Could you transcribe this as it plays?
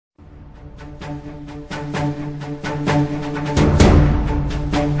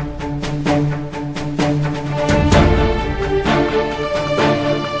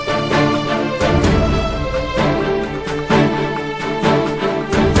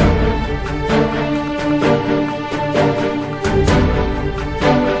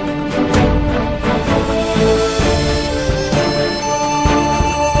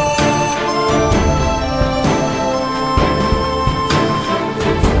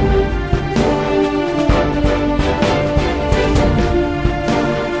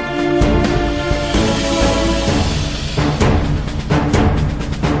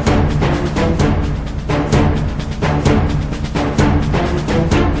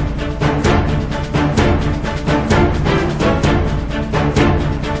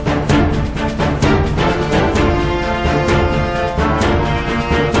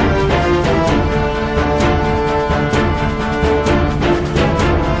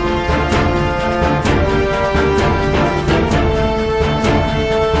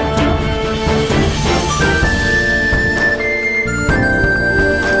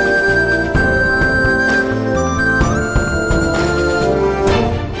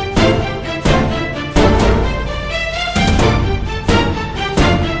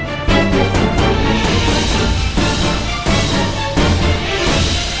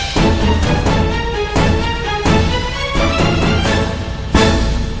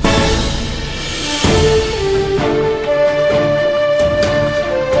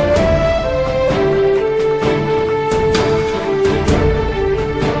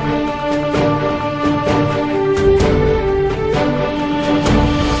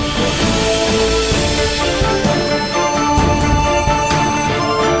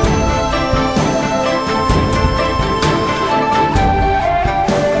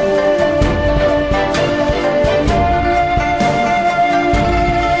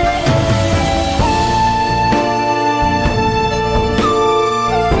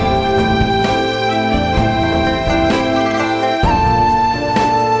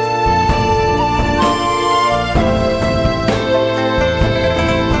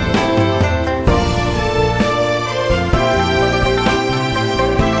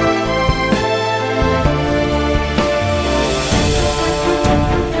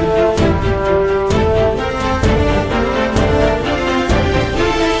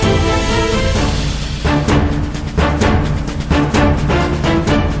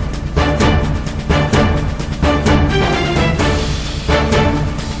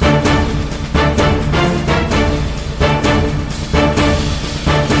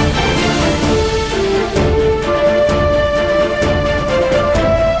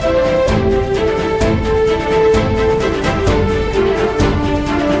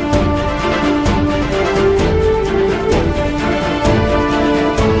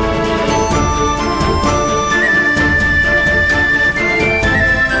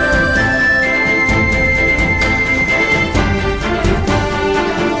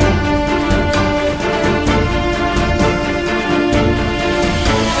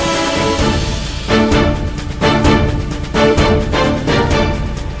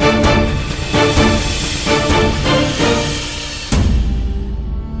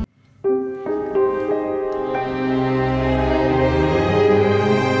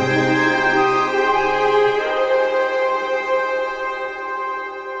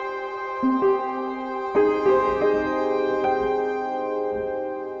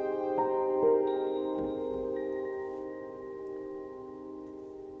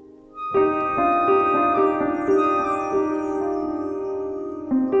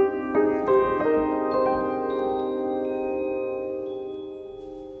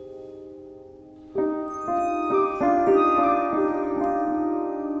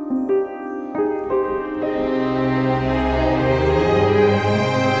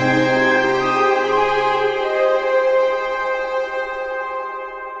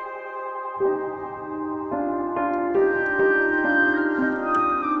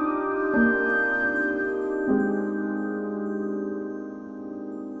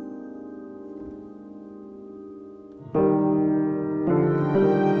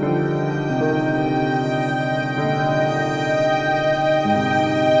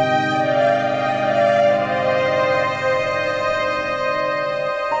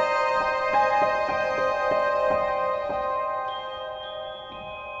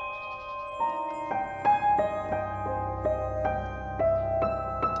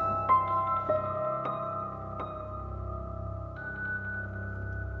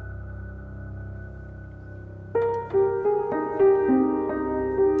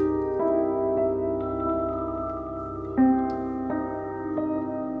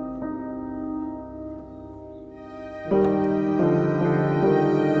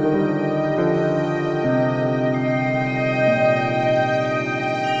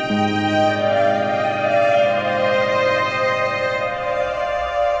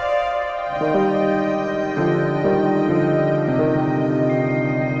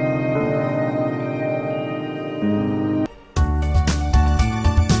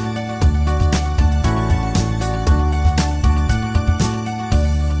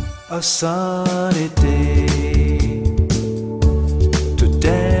A sunny day to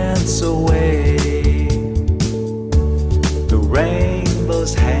dance away, the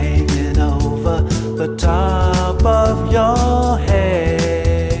rainbows hanging over the top of your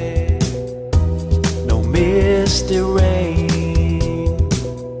head. No misty rain,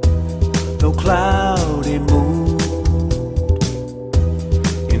 no cloudy mood.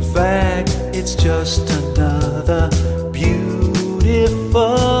 In fact, it's just another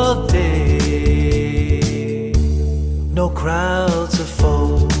beautiful day. No crowds of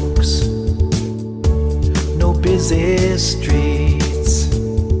folks, no busy streets.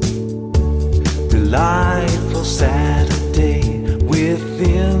 Delightful Saturday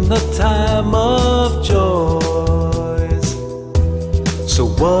within the time of joys. So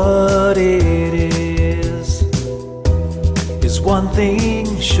what it is one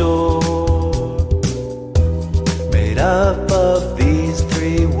thing sure, made up of these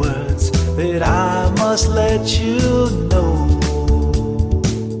three words that I must let you know.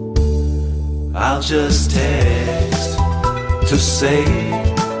 I'll just text to say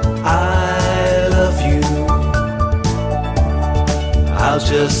I love you. I'll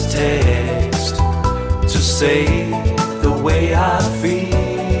just text to say the way I feel.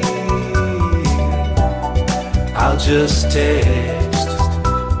 I'll just text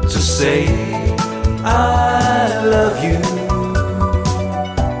to say I love you.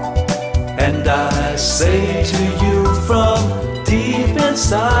 And I say to you from deep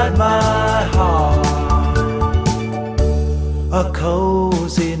inside my heart, a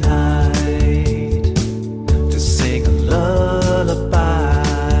cozy night to sing a lullaby,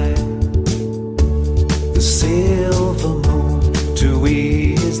 the silver moon to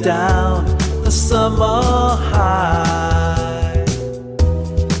ease down the summer high.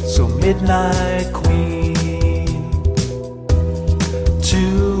 So midnight queen,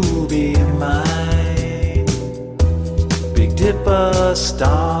 to be mine. Big Dipper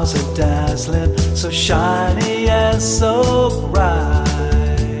stars are dazzling, so shiny and so bright.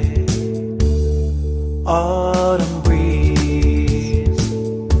 Autumn breeze,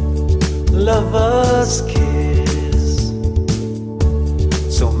 lovers kiss.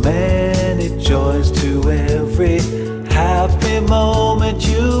 So many joys to every happy moment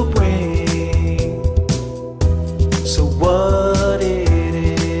you bring. So what it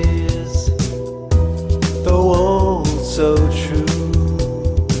is, though old so true,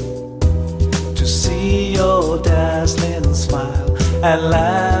 to see your dazzling smile and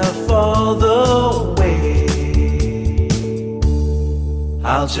laugh all the way.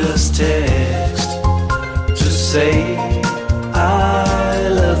 I'll just text to say I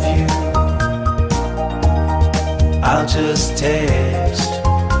love you. I'll just text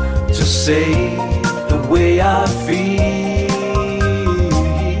to say the way I feel.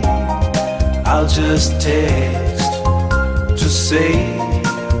 I'll just text to say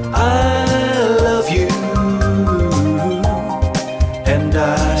I love you. And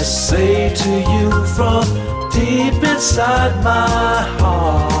I say to you from deep inside my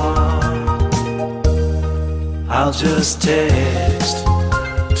heart, I'll just text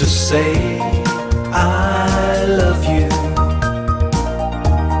to say I love you.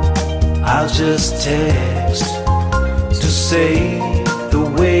 I'll just text to say the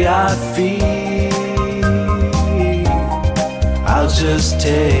way I feel. I'll just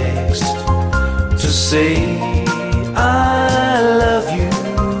text to say I love you.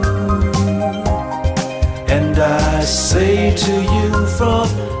 And I say to you from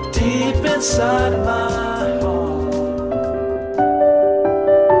deep inside my